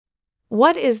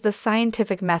What is the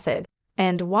scientific method,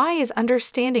 and why is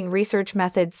understanding research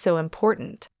methods so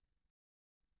important?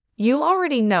 You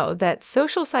already know that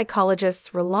social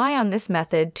psychologists rely on this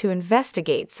method to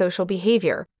investigate social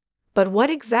behavior. But what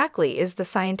exactly is the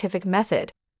scientific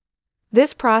method?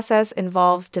 This process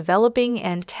involves developing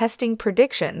and testing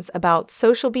predictions about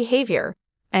social behavior,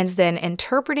 and then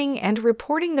interpreting and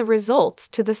reporting the results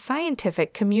to the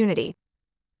scientific community.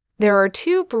 There are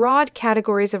two broad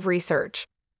categories of research.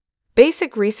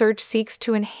 Basic research seeks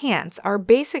to enhance our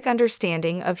basic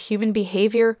understanding of human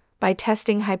behavior by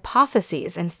testing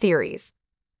hypotheses and theories.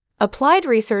 Applied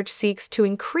research seeks to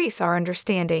increase our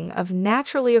understanding of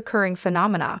naturally occurring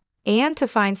phenomena and to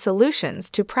find solutions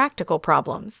to practical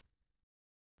problems.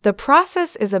 The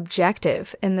process is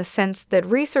objective in the sense that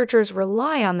researchers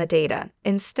rely on the data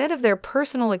instead of their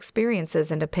personal experiences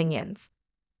and opinions.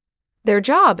 Their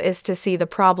job is to see the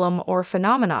problem or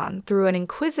phenomenon through an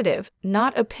inquisitive,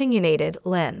 not opinionated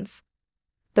lens.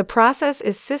 The process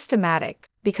is systematic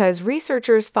because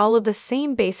researchers follow the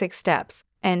same basic steps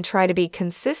and try to be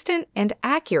consistent and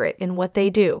accurate in what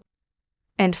they do.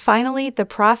 And finally, the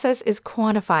process is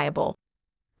quantifiable.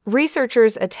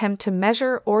 Researchers attempt to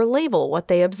measure or label what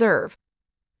they observe.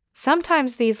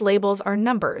 Sometimes these labels are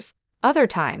numbers, other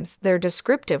times they're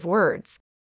descriptive words.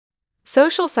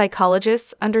 Social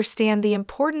psychologists understand the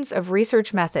importance of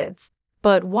research methods,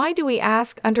 but why do we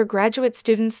ask undergraduate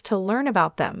students to learn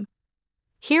about them?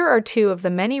 Here are two of the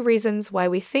many reasons why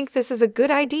we think this is a good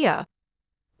idea.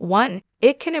 1.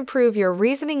 It can improve your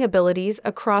reasoning abilities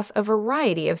across a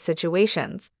variety of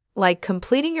situations, like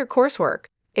completing your coursework,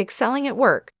 excelling at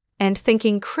work, and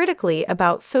thinking critically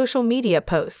about social media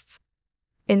posts.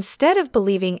 Instead of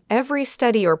believing every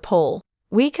study or poll,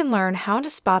 we can learn how to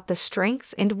spot the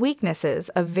strengths and weaknesses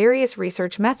of various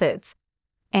research methods,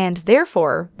 and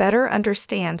therefore better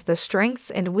understand the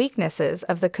strengths and weaknesses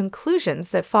of the conclusions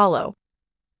that follow.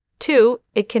 2.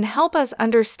 It can help us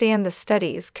understand the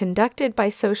studies conducted by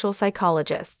social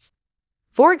psychologists.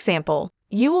 For example,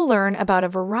 you will learn about a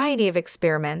variety of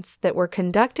experiments that were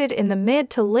conducted in the mid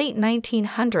to late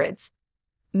 1900s,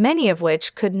 many of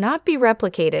which could not be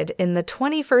replicated in the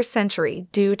 21st century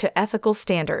due to ethical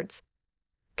standards.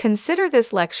 Consider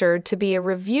this lecture to be a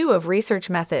review of research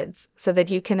methods so that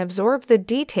you can absorb the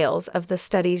details of the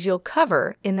studies you'll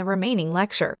cover in the remaining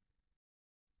lecture.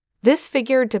 This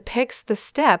figure depicts the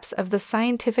steps of the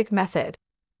scientific method.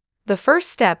 The first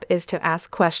step is to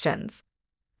ask questions.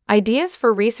 Ideas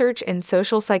for research in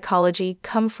social psychology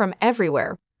come from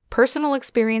everywhere: personal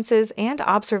experiences and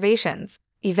observations,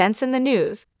 events in the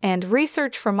news, and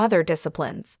research from other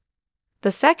disciplines.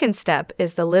 The second step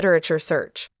is the literature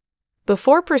search.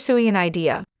 Before pursuing an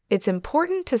idea, it's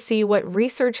important to see what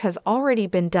research has already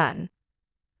been done.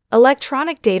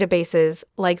 Electronic databases,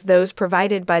 like those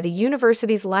provided by the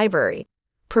university's library,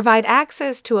 provide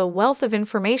access to a wealth of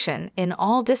information in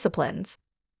all disciplines.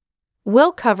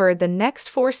 We'll cover the next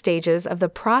 4 stages of the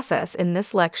process in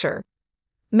this lecture.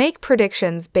 Make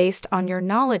predictions based on your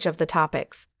knowledge of the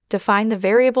topics, define the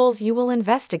variables you will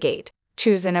investigate,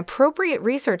 choose an appropriate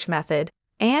research method,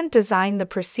 and design the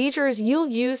procedures you'll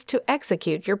use to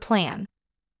execute your plan.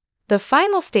 The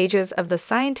final stages of the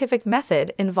scientific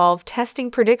method involve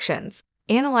testing predictions,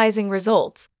 analyzing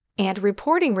results, and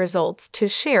reporting results to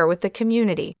share with the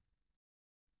community.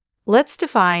 Let's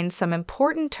define some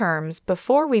important terms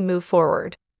before we move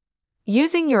forward.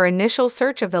 Using your initial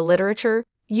search of the literature,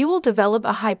 you will develop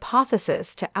a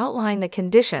hypothesis to outline the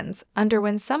conditions under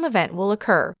when some event will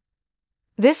occur.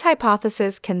 This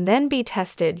hypothesis can then be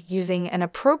tested using an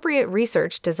appropriate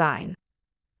research design.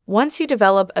 Once you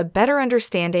develop a better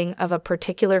understanding of a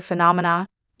particular phenomena,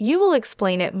 you will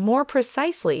explain it more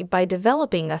precisely by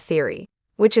developing a theory,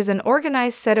 which is an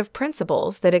organized set of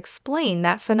principles that explain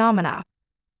that phenomena.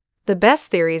 The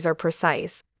best theories are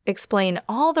precise, explain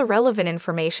all the relevant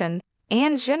information,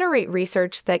 and generate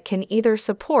research that can either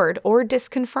support or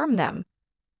disconfirm them.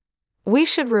 We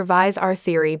should revise our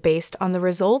theory based on the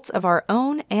results of our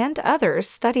own and others'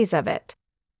 studies of it.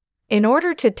 In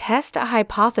order to test a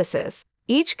hypothesis,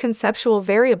 each conceptual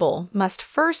variable must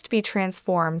first be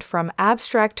transformed from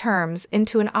abstract terms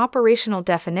into an operational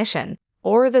definition,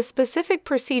 or the specific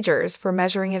procedures for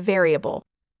measuring a variable.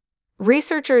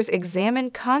 Researchers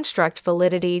examine construct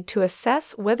validity to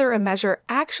assess whether a measure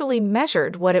actually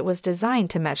measured what it was designed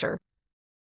to measure.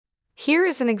 Here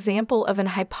is an example of an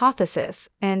hypothesis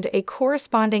and a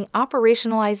corresponding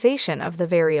operationalization of the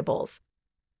variables.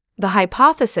 The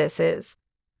hypothesis is: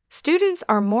 students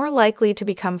are more likely to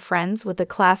become friends with the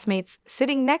classmates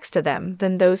sitting next to them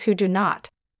than those who do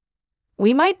not.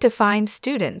 We might define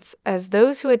students as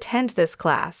those who attend this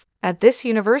class at this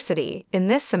university in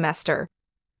this semester.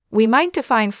 We might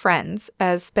define friends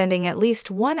as spending at least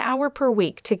 1 hour per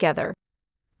week together.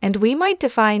 And we might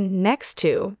define next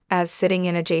to as sitting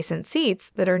in adjacent seats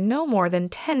that are no more than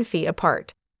 10 feet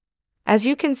apart. As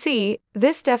you can see,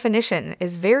 this definition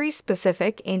is very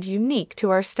specific and unique to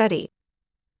our study.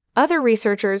 Other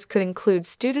researchers could include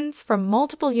students from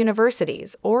multiple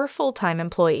universities or full-time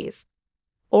employees.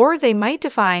 Or they might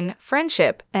define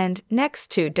friendship and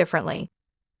next to differently.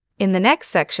 In the next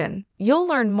section, you'll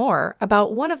learn more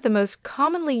about one of the most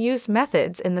commonly used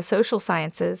methods in the social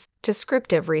sciences,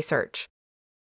 descriptive research.